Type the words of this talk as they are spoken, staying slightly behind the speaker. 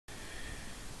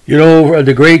You know,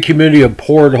 the great community of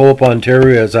Port Hope,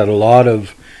 Ontario has had a lot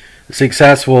of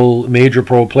successful major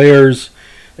pro players,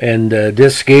 and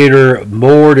this skater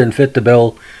more than fit the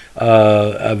bill.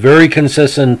 A very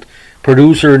consistent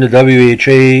producer in the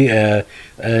WHA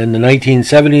in the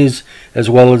 1970s, as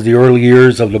well as the early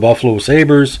years of the Buffalo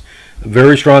Sabres.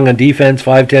 Very strong on defense,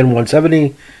 5'10",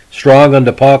 170. Strong on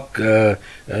the puck,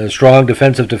 strong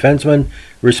defensive defenseman,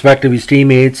 respect of his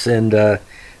teammates and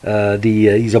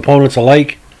his opponents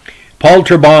alike. Paul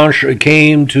Terbenche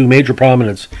came to major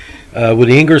prominence with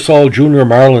the Ingersoll Junior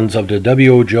Marlins of the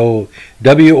WOJBHL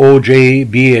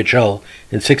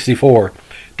in '64,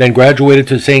 then graduated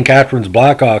to St. Catharines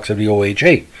Blackhawks of the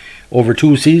OHA. Over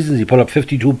 2 seasons, he put up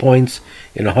 52 points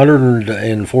in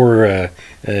 104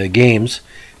 games.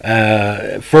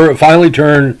 Finally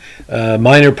turned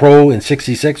minor pro in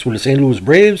 '66 with the St. Louis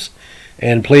Braves,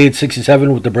 and played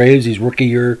 '67 with the Braves, his rookie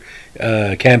year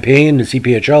campaign in the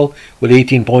CPHL, with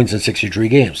 18 points in 63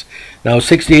 games. Now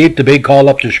 '68, the big call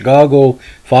up to Chicago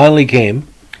finally came,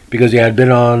 because he had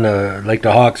been on like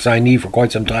the Hawks signee for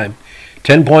quite some time.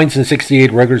 10 points in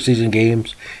 68 regular season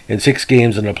games and 6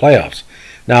 games in the playoffs.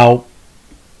 Now,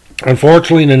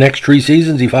 unfortunately, in the next 3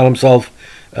 seasons, he found himself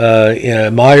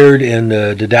mired in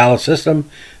the Dallas system.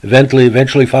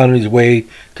 Eventually found his way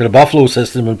to the Buffalo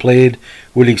system and played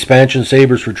with the expansion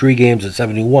Sabres for 3 games in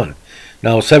 '71.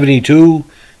 Now '72,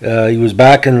 he was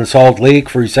back in Salt Lake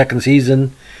for his second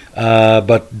season,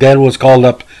 but then was called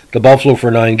up to Buffalo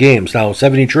for 9 games. Now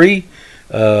 '73,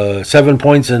 7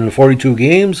 points in 42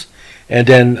 games, and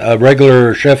then a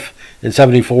regular shift in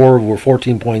 '74 were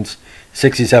 14 points,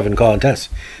 67 contests.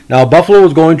 Now Buffalo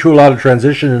was going through a lot of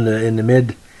transition in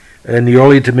the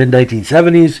early to mid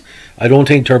 1970s. I don't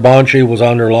think Terbenche was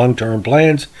on their long-term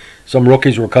plans. Some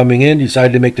rookies were coming in,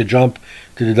 decided to make the jump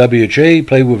to the WHA.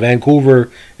 Played with Vancouver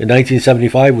in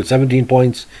 1975 with 17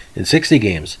 points in 60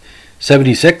 games.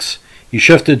 '76, he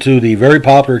shifted to the very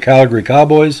popular Calgary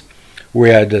Cowboys, where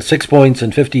he had 6 points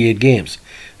in 58 games.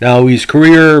 Now his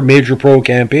career major pro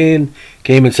campaign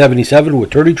came in '77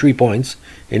 with 33 points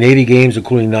in 80 games,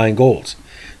 including 9 goals.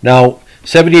 Now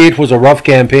 '78 was a rough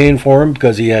campaign for him,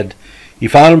 because he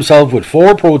found himself with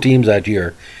 4 pro teams that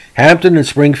year: Hampton and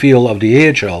Springfield of the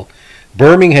AHL,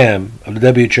 Birmingham of the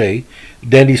WHA.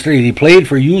 Then he played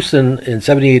for Houston in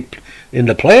 '78 in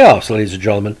the playoffs, ladies and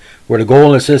gentlemen, where the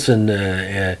goal and assist in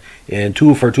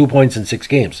 2 points in 6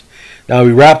 games. Now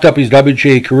he wrapped up his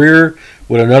WHA career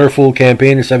with another full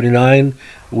campaign in '79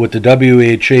 with the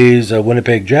WHA's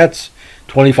Winnipeg Jets,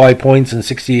 25 points in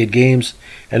 68 games,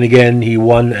 and again he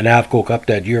won an AFCO Cup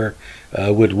that year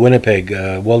with Winnipeg.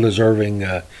 Well-deserving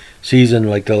season,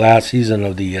 like the last season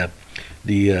of the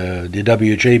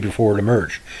WHA before it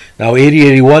emerged. Now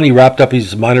 '80-81, he wrapped up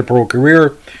his minor pro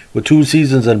career with 2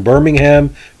 seasons in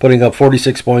Birmingham, putting up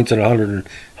 46 points in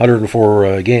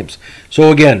 104 games.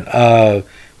 So again,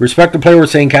 respected player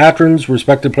with St. Catharines,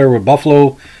 respected player with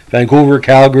Buffalo, Vancouver,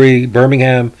 Calgary,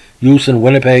 Birmingham, Houston,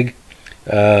 Winnipeg.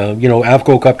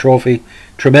 AFCO Cup trophy.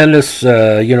 Tremendous,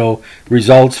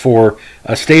 results for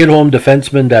a stay-at-home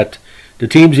defenseman that the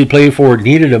teams he played for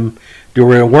needed him. They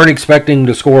weren't expecting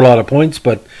to score a lot of points,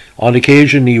 but on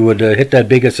occasion he would hit that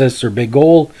big assist or big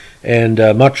goal, and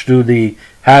much to the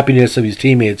happiness of his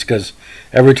teammates, because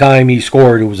every time he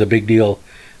scored, it was a big deal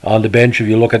on the bench. If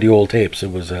you look at the old tapes, it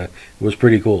was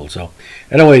pretty cool. So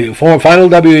anyway, for final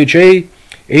WHA,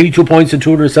 82 points in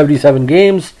 277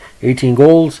 games, 18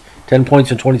 goals, 10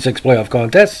 points in 26 playoff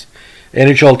contests.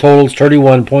 NHL totals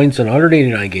 31 points in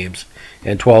 189 games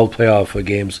and 12 playoff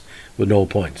games with no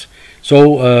points.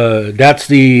 So that's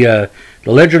the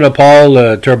legend of Paul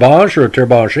Terbenche, or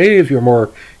Terbenche if you're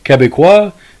more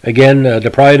Quebecois. Again, the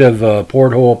pride of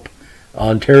Port Hope,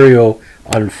 Ontario.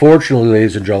 Unfortunately,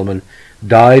 ladies and gentlemen,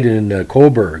 died in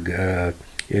Coburg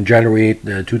in January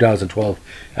 8, 2012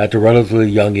 at the relatively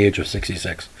young age of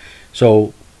 66.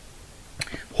 So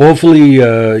hopefully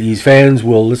these fans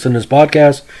will listen to this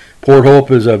podcast. Port Hope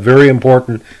is a very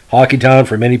important hockey town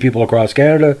for many people across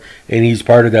Canada, and he's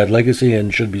part of that legacy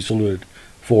and should be saluted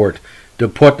for it. To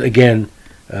put, again,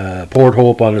 Port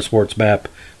Hope on the sports map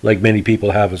like many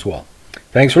people have as well.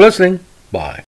 Thanks for listening. Bye.